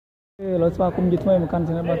Lối qua cùng dịch một căn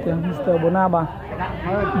trên bát tiếng Mr. Bona bà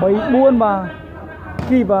bảy buôn bà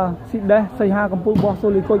khi bà xịt đấy Seyha cầm bút bó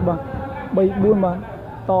xôi coi bà bảy buôn bà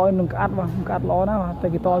tỏi nung cát bà cát ló đó bà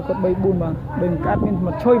tại cái tỏi có bảy buôn bà bên cát bên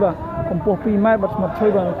mặt chơi bà cầm bút pi mai bật mặt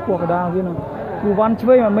chơi bà của cái đào kia nào dù văn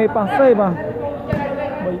chơi mà mê pa xây bà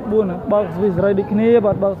bảy buôn à bác vì rồi đi kia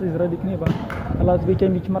bác vì rồi đi kia bà là vì chơi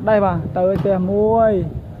mình mặt đây bà tới tè muôi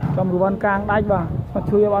trong dù văn càng đánh bà mặt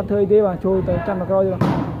chơi bà chơi thế bà chơi tới chân nó coi bà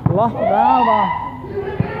ló đá bà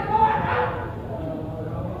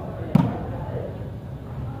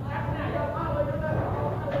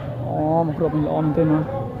một cột mình lom tên mà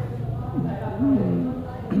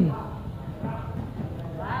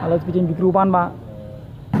là cái chuyện bị kêu ban bà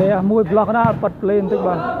để mua block đó bật lên tức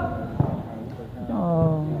bà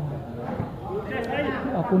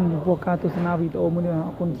akun buka tu sana video mình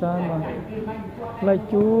akun san bà like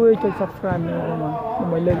chui cho subscribe nữa mà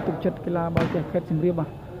mình lên tục chất cái là bao nhiêu khách xin riêng bà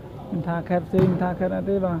mình tha khách xin tha khách này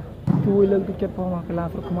thế bà chui lên tục chất phong mà cái là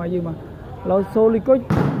phải không ai gì mà lo soli coi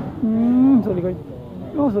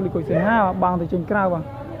nó rồi coi sẽ ha bằng từ trên cao bằng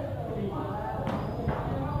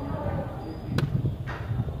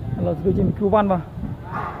là từ trên cứu văn bằng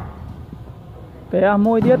cái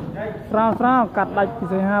môi tiết fra cắt đạch thì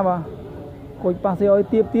sẽ ha bằng coi pa xe ơi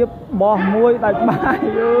tiếp bò môi đạch bài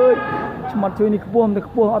ơi mặt chơi này buông thì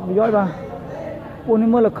buông ọt bị giỏi bằng buông này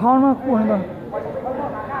mưa là khó nó buông này bằng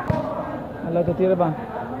là từ tiếp bằng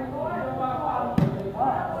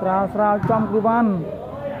fra trong cứu văn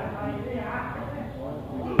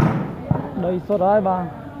đây số đấy bà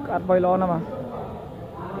cắt bay lo nè bà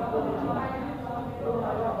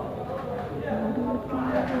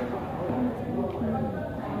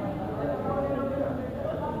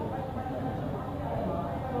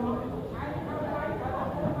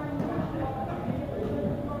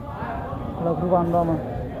là kuban đó mà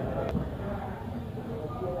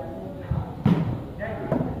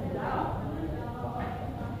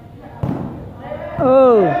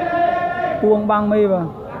buông băng mây bà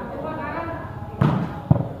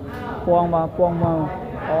quang mà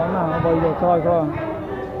có nào bây giờ coi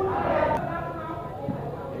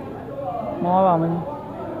nói vào mình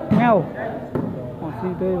nghèo họ xì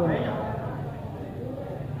tê rồi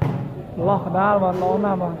lọt đá mà nó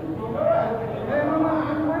nào mà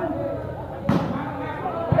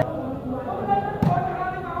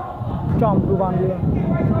trong cứ van đi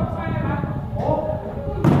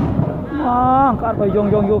cắt phải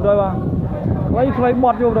dùng rồi bà lấy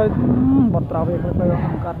bọt vô rồi bọt trào về phải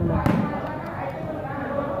cắt này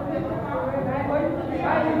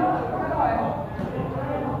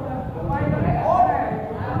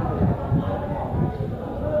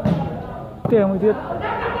tiền một tiết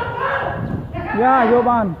vô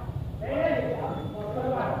bàn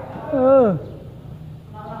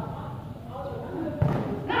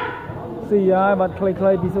xì ai bật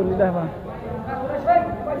clay bị sụt đi đây mà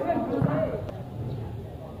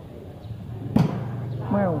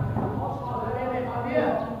mèo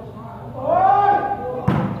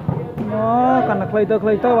nó cần là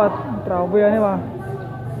clay tơ và trào về này mà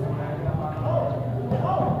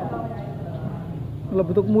lập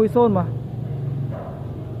tục mũi xôn mà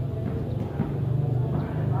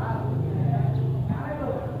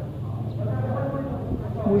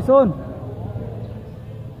mũi xôn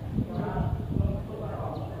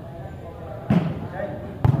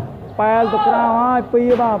pel từ cao hai pi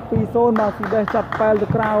xôn mà thì đây chặt pel từ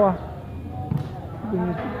cao à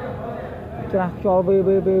chặt cho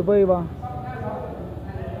về bà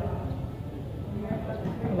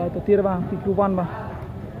lại từ tia bà thì cứu văn bà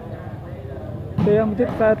thế em thích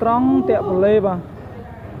xe trắng tẹo của lê bà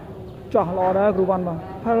chọn lò đó cứu văn bà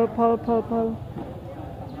phơ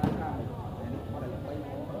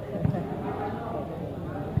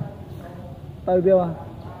tới bây giờ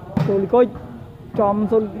tôi coi chom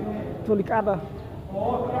tôi cắt à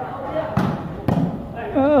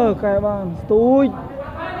cái bằng tôi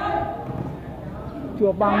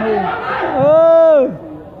chuột bằng đi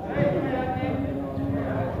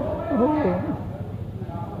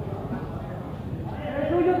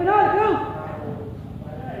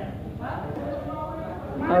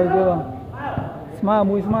chưa smile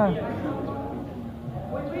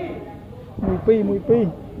mùi pi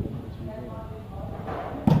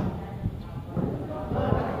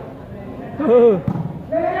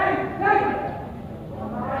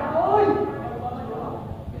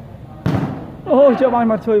chưa bao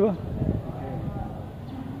mặt chơi vào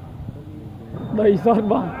đầy giọt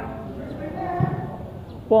bằng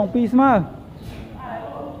quòng pi smile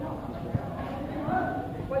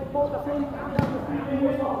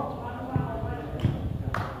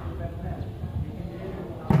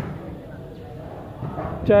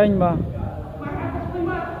chênh mà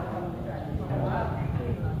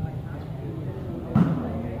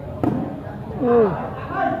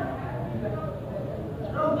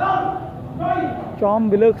chom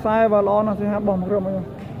bị lược sai và lo nó sẽ hát bóng rồi mọi người.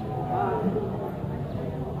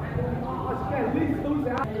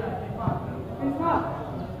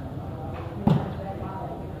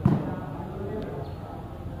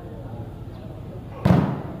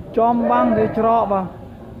 Chom băng thì trọ vào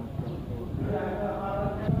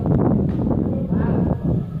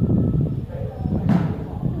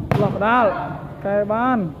lọc đá cái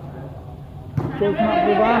ban chụp mặt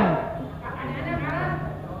cái ban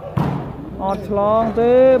ọt long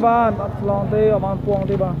tê ban ọt long tê ở ban cuồng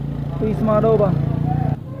tê ban tùy mà đâu ban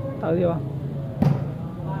thấy gì ban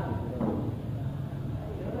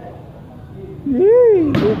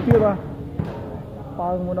đi kia ban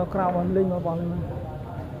bao một nó cào ban linh nó ban linh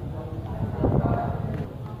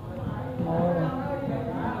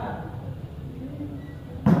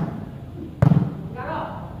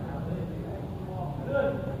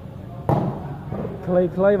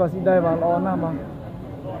clay và xin đây và lo nè mà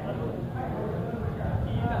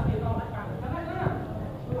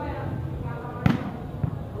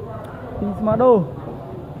tin mà đâu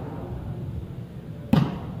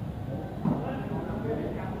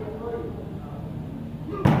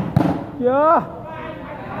yeah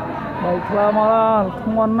bảy clay mà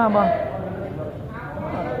không ngon nè mà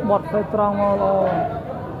bọt phải trăng mà lo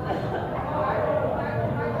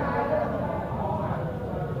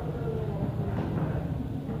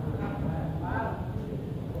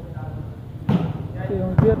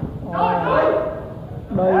tiết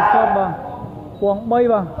đầy sót vào quăng bay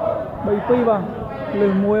vào bay pi vào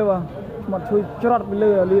lười muối vào mặt chui chót bị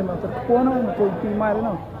lừa liền mà thật quá nó mà chui pi mai đấy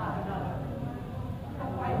nào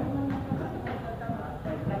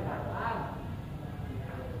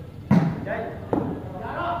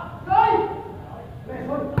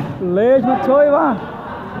lê mặt chơi vào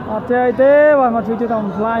mặt chơi thế và mặt chui chơi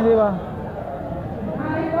thòng fly đi vào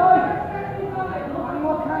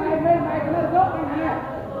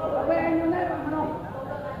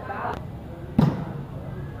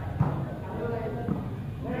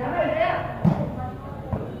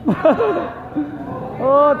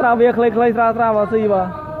ô tra việc clay tra vào gì vào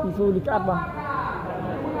isu đi cắt vào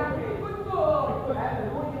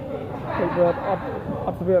cái vợt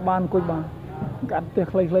ấp về ban cùi vào cắt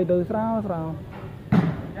tiệc clay tới sao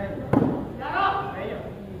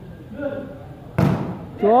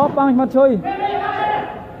chúa băng mặt chơi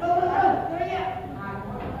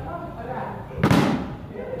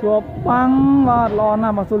chúa băng và lo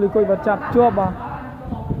nằm mà xui cùi và chặt chúa vào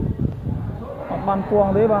bàn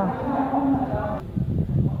cuồng đấy bà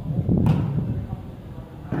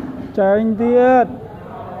tranh tiết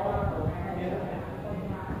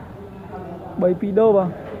 7 pi đô bà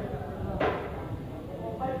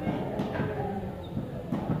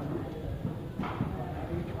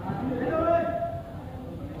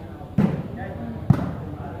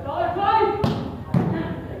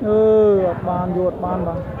bàn ruột bàn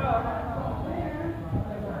bà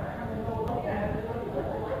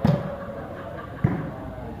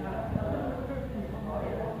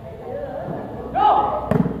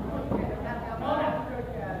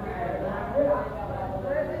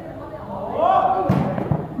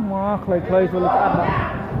clay cho lực ăn đó.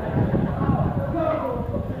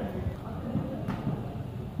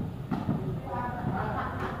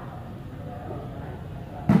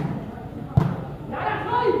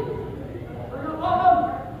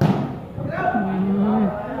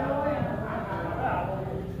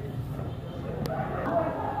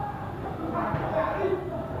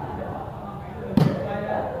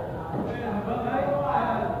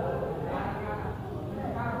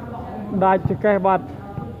 Đại cho cái bát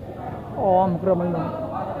om rồi mình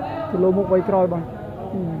thì lô mục vây coi bằng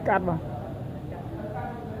cắt vào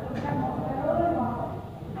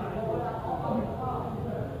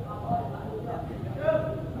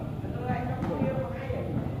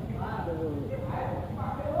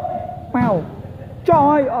mèo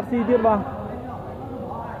trời ọt xì tiết vào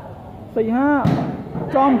Seyha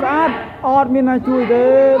trong cắt ọt miền này chui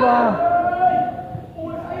thế vào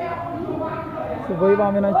với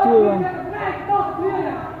vào miền này chui vào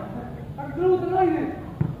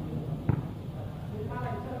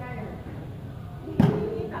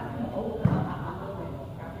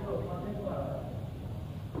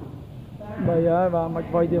bây giờ và mạch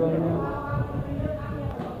vay thì vào nhau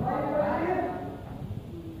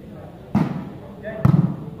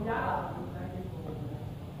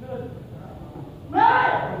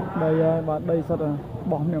đây và đây sao rồi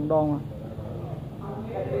bóng miệng đòn mà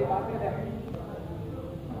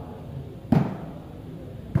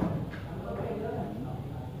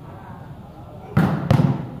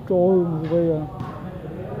Trời ơi,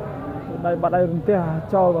 đây bạn đây đừng tè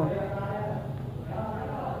cho vào.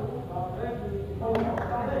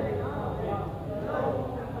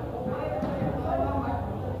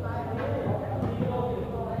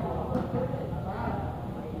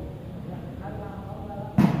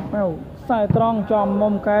 Mèo sai tròn cho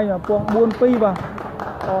mông cây là buông buôn pi vào.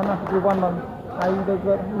 Còn nè, cứ quan bằng hay được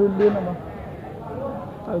luôn điên mà.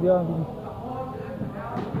 Tại giờ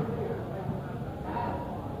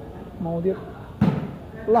màu tiếp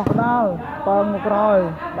lọt đau tầng một rồi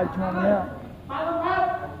bạch chọn nhé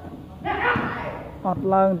hot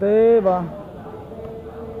lần thế và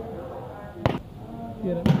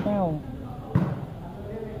kia là cao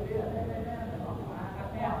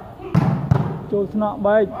trôi nọ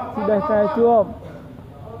bạch thì đây xe chưa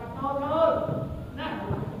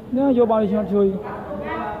nhớ vô bao nhiêu chui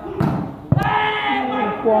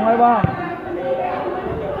quòng hay ba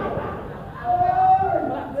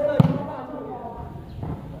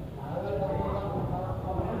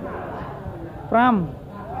Pram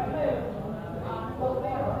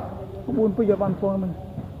buồn bây giờ bàn quang mình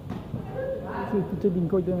chơi bình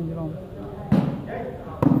coi chơi mình lòng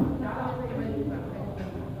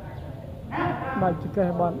bài chỉ cái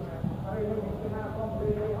bạn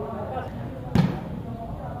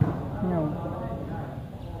nhau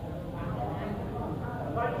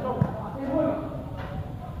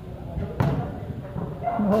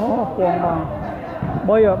nó quang mà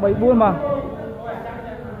bây giờ bảy buôn mà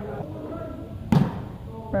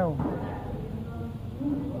mèo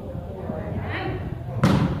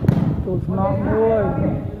tụt nọ nuôi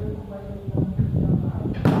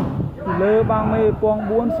lơ bang mê quang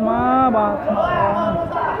buôn smá bà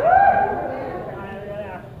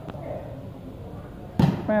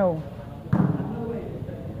mèo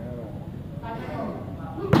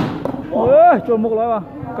ơi trồn mục nói bà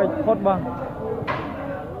cảnh hot bà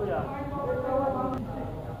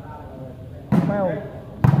mèo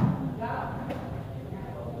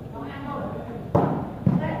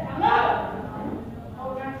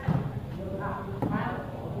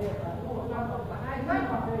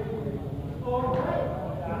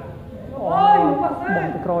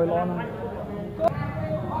bằng cái còi lo nè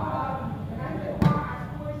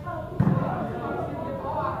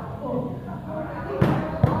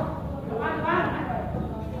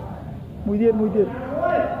mùi điện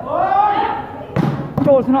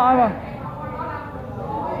trôi thế nào mà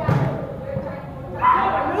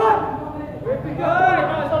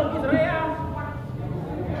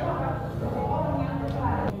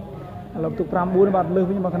lập tục ram buôn bạn lơ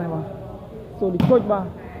với những cái này mà rồi đi coi bà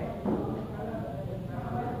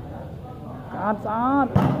sát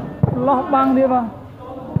lót băng đi vào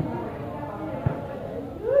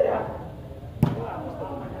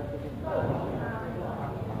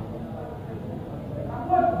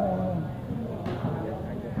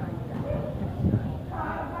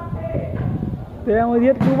thế mới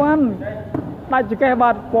biết cứ văn đại chỉ cái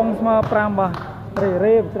bát quăng mà pram bà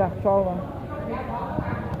rê chả cho bà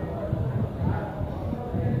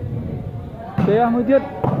thế mới biết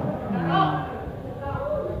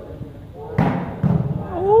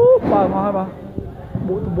bà mà hai bà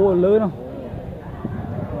bộ lớn không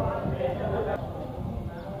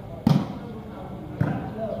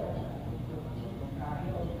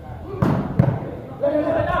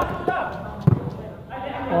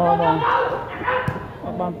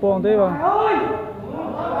bàn pong thế bà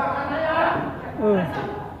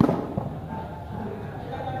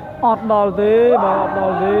ọt đòn thế bà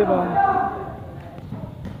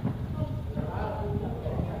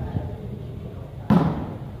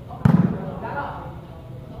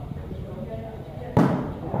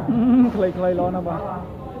clay lo nè bà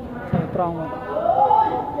tròn mà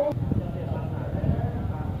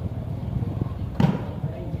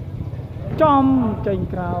chom chành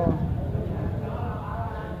cào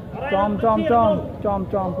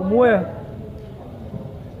chom của muôi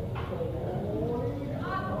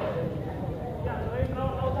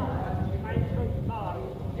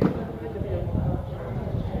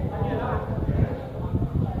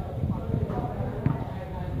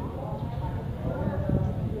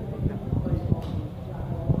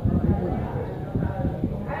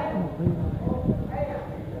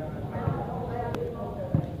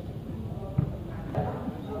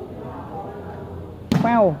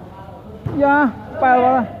pèo ya pèo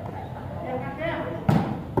vào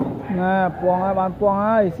nè puang ai bàn puang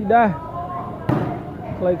ai xí đây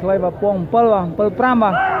clay và puang pel pram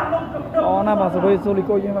vào đó nè bà sẽ về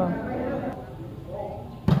solico như mà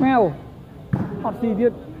mèo hot xì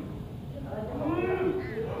biết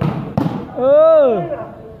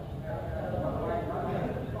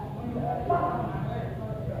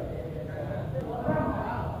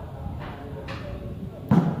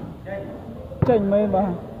chênh men bà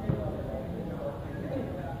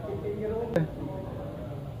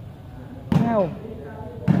nghèo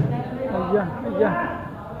ây da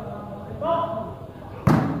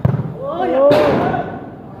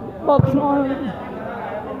bật nó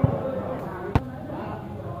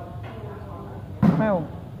nghèo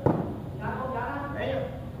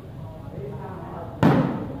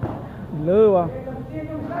lơ vào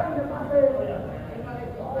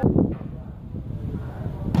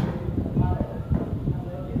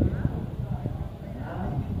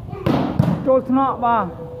trôi nọ bà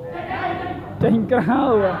chênh cao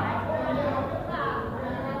rồi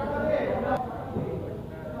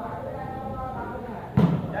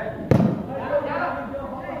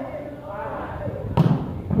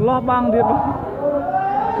lo băng thiệt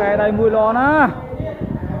cái này mùi lò nè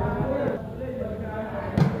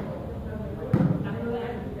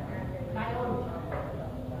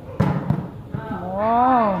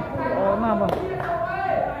wow lò nè bà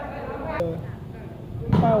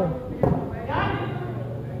bao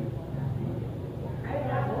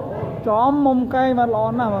chó mông cây mà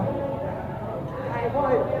lò nè mà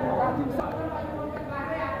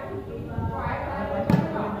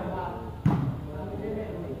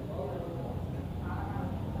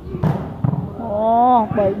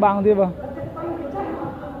bảy bằng đi bà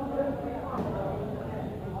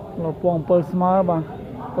lo pong pulse mà bà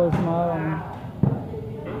pulse mà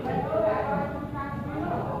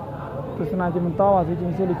terus nanti mentau lah sih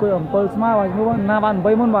jadi kau yang pulse mà bà nu na ban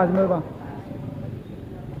bay mun bà sih bà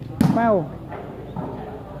mau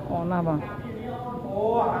na bà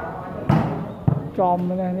chom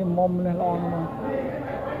này mom này lo mà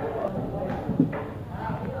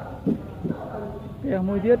cái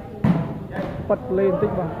mùi tiết bật lên tích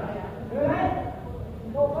vào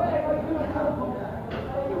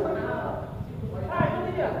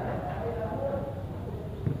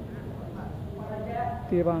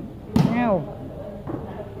thì bạn nghèo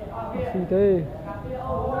gì thế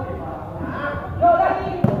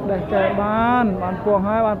đây cái bàn puang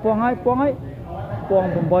hai puang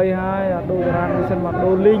from bay hai đôi rang mui sân mặt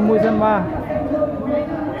đôi linh mui sân ba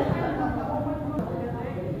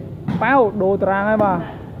bao đôi rang hai bà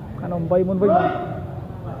khăn ông bay muốn vinh mà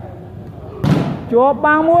chụp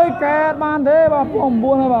bang mũi kẹt bàn thế bà phòng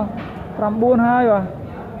buôn hai bà làm buôn hai bà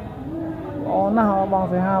nào bằng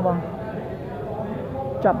Seyha bà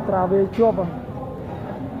chặt ra về chụp bà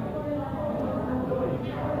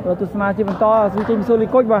rồi tôi snap chỉ bằng to suy chinh soli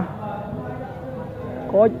coach bà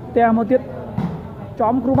có tem một tiết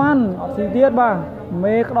chóm kru ban xì tiết bà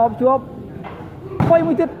mê đọc chụp quay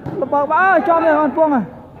một tiết là bà chóm này hoàn fuông à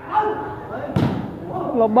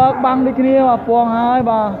là bạc băng đi kia mà puang hai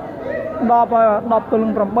bà đọc từ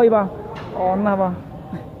lưng cầm bay bà còn là bà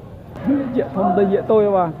dễ thông tới dễ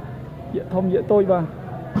tôi bà dễ thông dễ tôi bà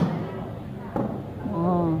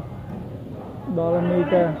đó là mi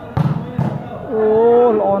kìa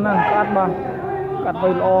ô lò nè cắt bà cắt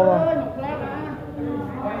vây lò bà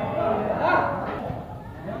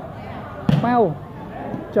mau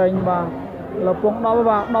chênh bà là puang đó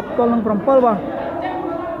bà đọc từ lưng cầm bay bà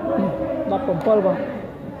đọc cầm bay bà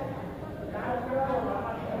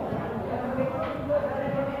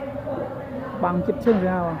bằng chip chân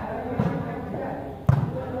ra à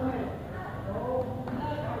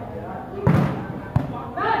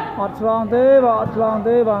hot long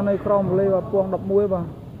thế bà này krom lên bà puang đập mũi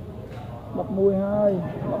hai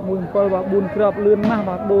đập mũi coi bà buồn krap lươn mà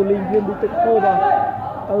bà đồ linh viên đi tích khô bà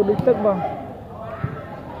từ đi tích bà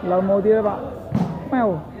là mồi kia bà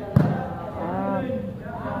mèo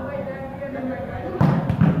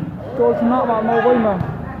trôi nọ bà mồi vinh mà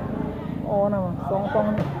nào mà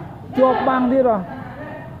xong chụp băng đi rồi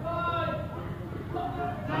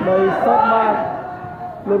đầy sốt ba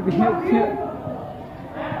lột cái hiệu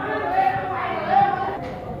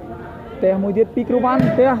teh mùi tiết pick ruban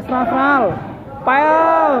teh sral bay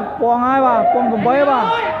puang hai bà puang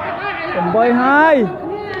cầm bay hai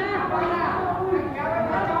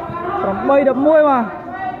cầm bay đập mũi mà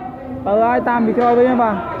ai tam bị coi với nha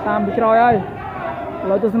bà tam bị coi ơi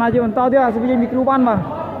rồi tôi snai chưa to thế sẽ bị pick ruban mà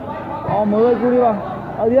mới cứ đi bà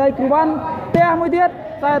ở đây kuban teh mùi tiết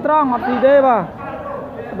saya terang ngọt gì đây bà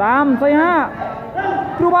đam Seyha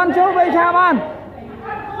kuban chốt về cha ban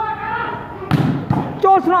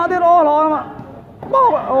chốt nọ tiết ô lò mà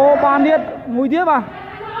ô bàn tiết mùi tiết bà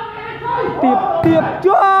tiệp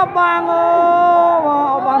chưa bang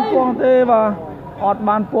ô bàn puang tê bà ọt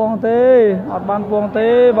bàn puang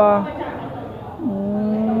tê bà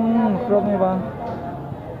rộng này bà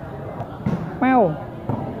mèo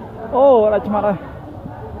ô lại mặt rồi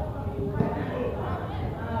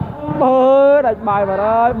bơ đặt bài vào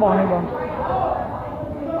đây bỏ này vào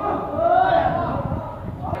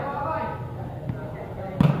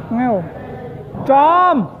nghèo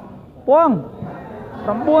tròn buông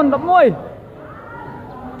đập buôn đập môi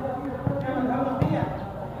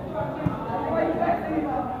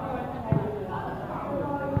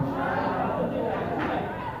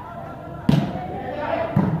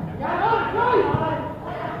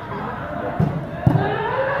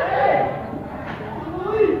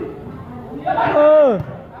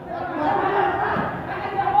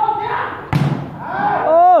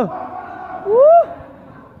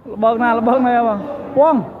là bơc này mà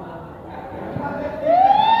quăng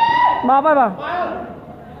đập ấy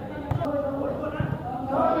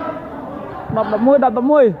mà đập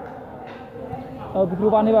môi ở bị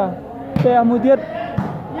ban đi bà xe môi tiết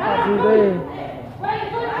gì đây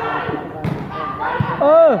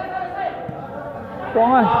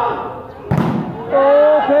quăng ơi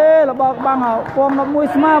ok là bậc băng à quăng đập môi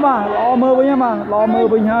smart bà lo mơ với nhau mà lo mơ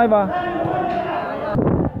bình hai bà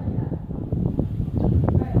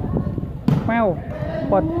mèo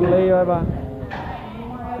bật lê rồi bà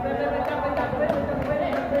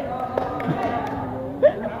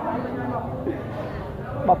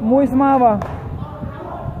bập mũi smart bà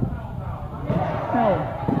mèo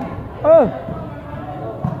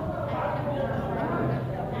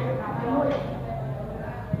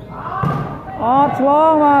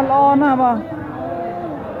lo mà lo nè bà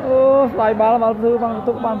lại bà là bà thư bằng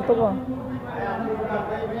tục à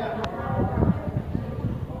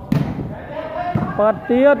bật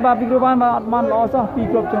tiết bà bị ban bà man lo sao bị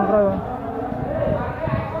club trong rồi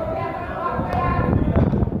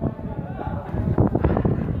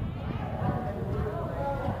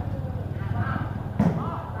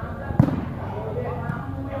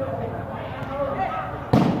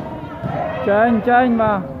chanh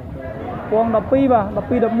bà quăng đập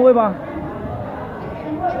pi đập môi bà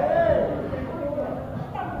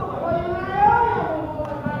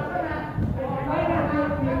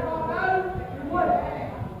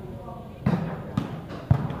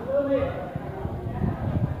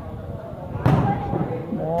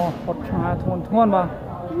thôn bà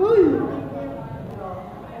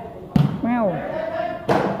mèo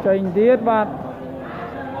chành tiết bà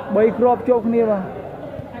bay crop chụp kia bà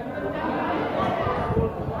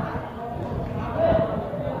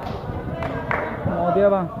mò kia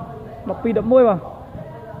bà đập pi đập môi bà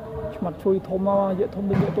mặt chui thôm mà dễ thôm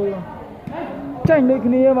bên dễ tôi bà chành đây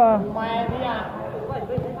kia bà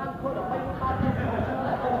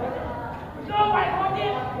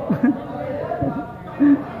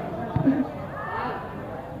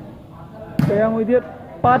cái ngồi tiết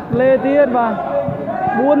bắt lê tiết bà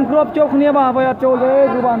buôn crop chụp kia bà vậy trôi lê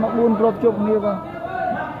cứ bà buôn crop chụp kia bà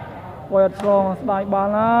vậy xong đại bà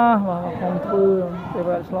na và không thư để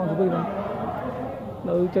vậy xong thứ bà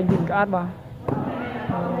đợi chân nhìn cát bà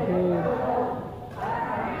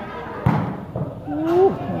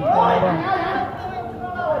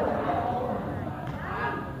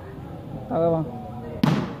các bạn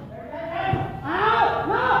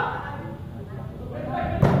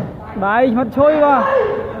đây mặt trôi vào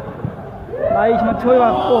đây mặt trôi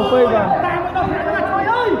vào cổ phê vào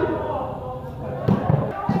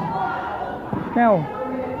kèo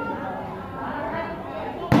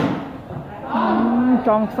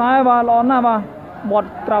trong sai và lón nào mà bọt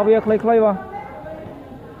trào việc lấy clay vào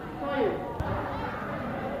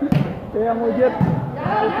em ngồi chết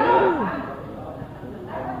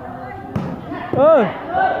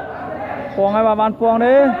quăng ai bà bàn quăng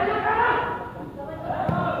đi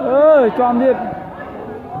cho điện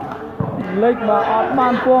lệch bà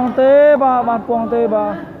bàn quăng tê bà bàn quăng tê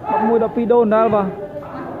bà bật mùi đập pi đồn đal bà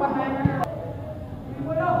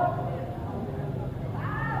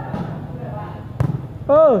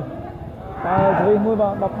bà dưới mùi bà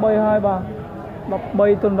đập bay hai bà đập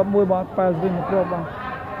bay tuần đập mùi bà bà dưới một rộp bà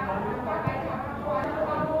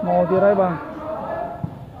mò thì đây bà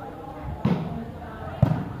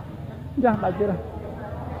dạ đại chưa đây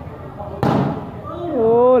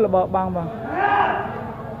ôi là bờ băng bà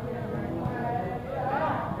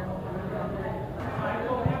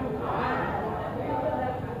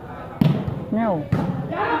nghèo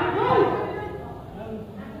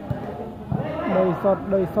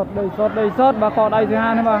đầy sót bà có đây thứ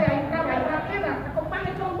hai nữa bà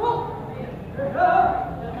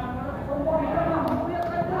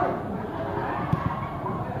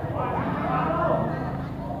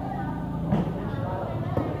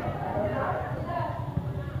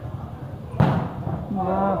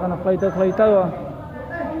karena play tơ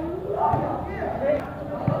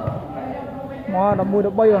mà đập mùi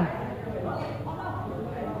đập bay rồi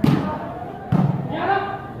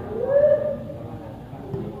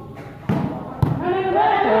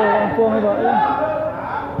phương hay vậy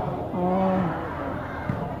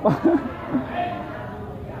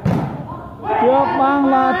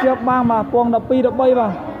chưa bang mà quăng đập pi đập bay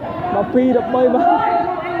vào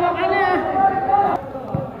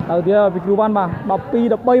đầu tiên bị cứu ban mà đập pi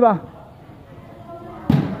đập bay vào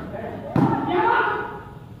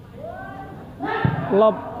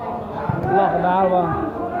lọc đá vào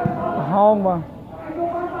hông vào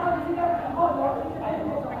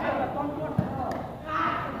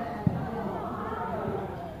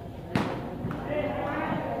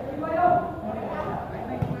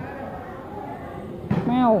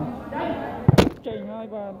mèo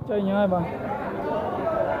chạy ngay bà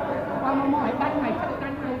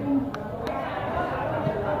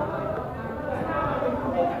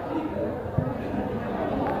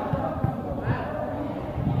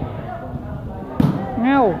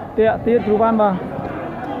ngao tiệt tiệt cứu ban bà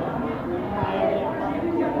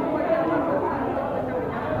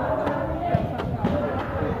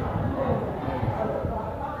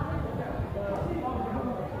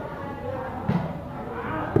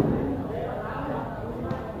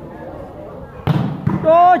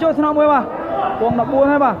Ôi cho thằng nào mới bà quăng đập buôn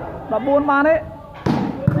hay bà đập buôn bàn đấy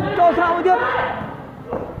cho thằng nào mới tiếp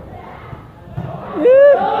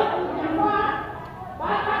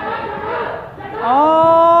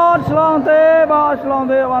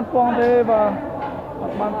Selong tê bà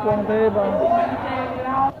ban quăng tê bà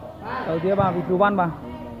đầu tiên bà bị cứu ban bà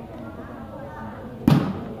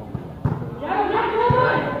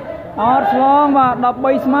selong bà đập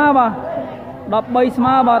bay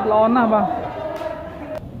sma bà lón nè bà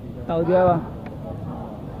đầu tiên bà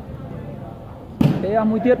để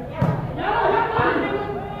mũi tiết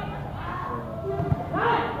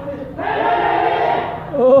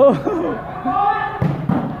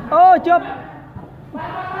chụp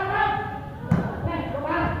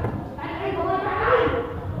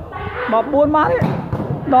đập buôn má đấy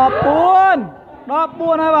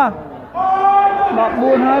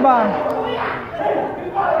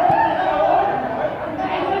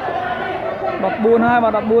đập buôn hai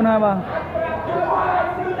bà đập buôn hai bà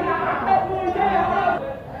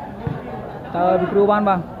tờ bị cứu ban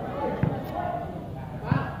bà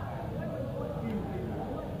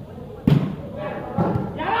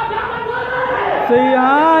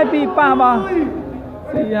Seyha pipa bà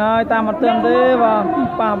Seyha ta mặt tường tê và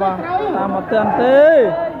pipa bà ta mặt tường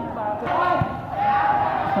tê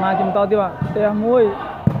mà chúng ta tiếp ạ tê mũi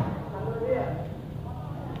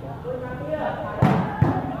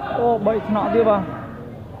bậy nọ tiếp vào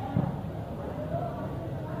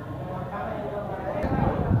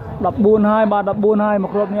đập buôn hai bà đập buôn hai một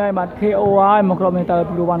rộp như ai bà KO hai một rộp này tờ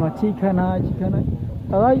bị bàn và chi khen hai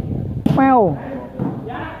tới mèo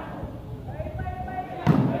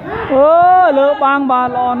lỡ bang bà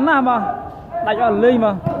lòn nè bà đánh ở ly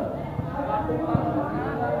mà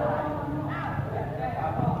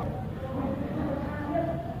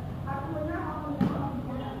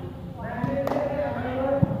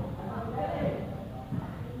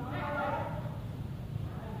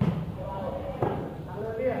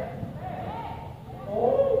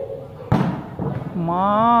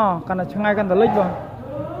karena cengai kan telik bang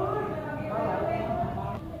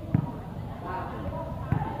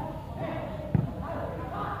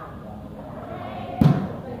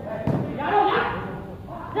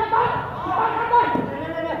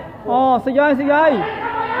Seyha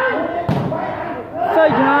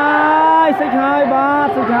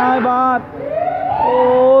bát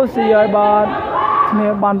Seyha bát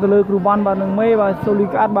này ban từ lời kuban ban nâng mê và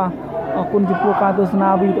solikat bàคุณจะโปรการตัวสนา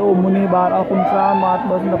วิดีโอมันนี่บาร์คุณสามารถ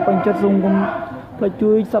บริษัทเป็นจัดส่งคุณไป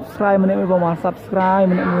ช่วย subscribe มันนี่ไม่พอมา subscribe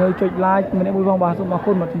มันนี่มือช่วย like มันนี่มือพอมาส่งมา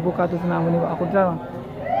คุณมาถึงโปรการตัวสนามันนี่บาร์คุณสามารถ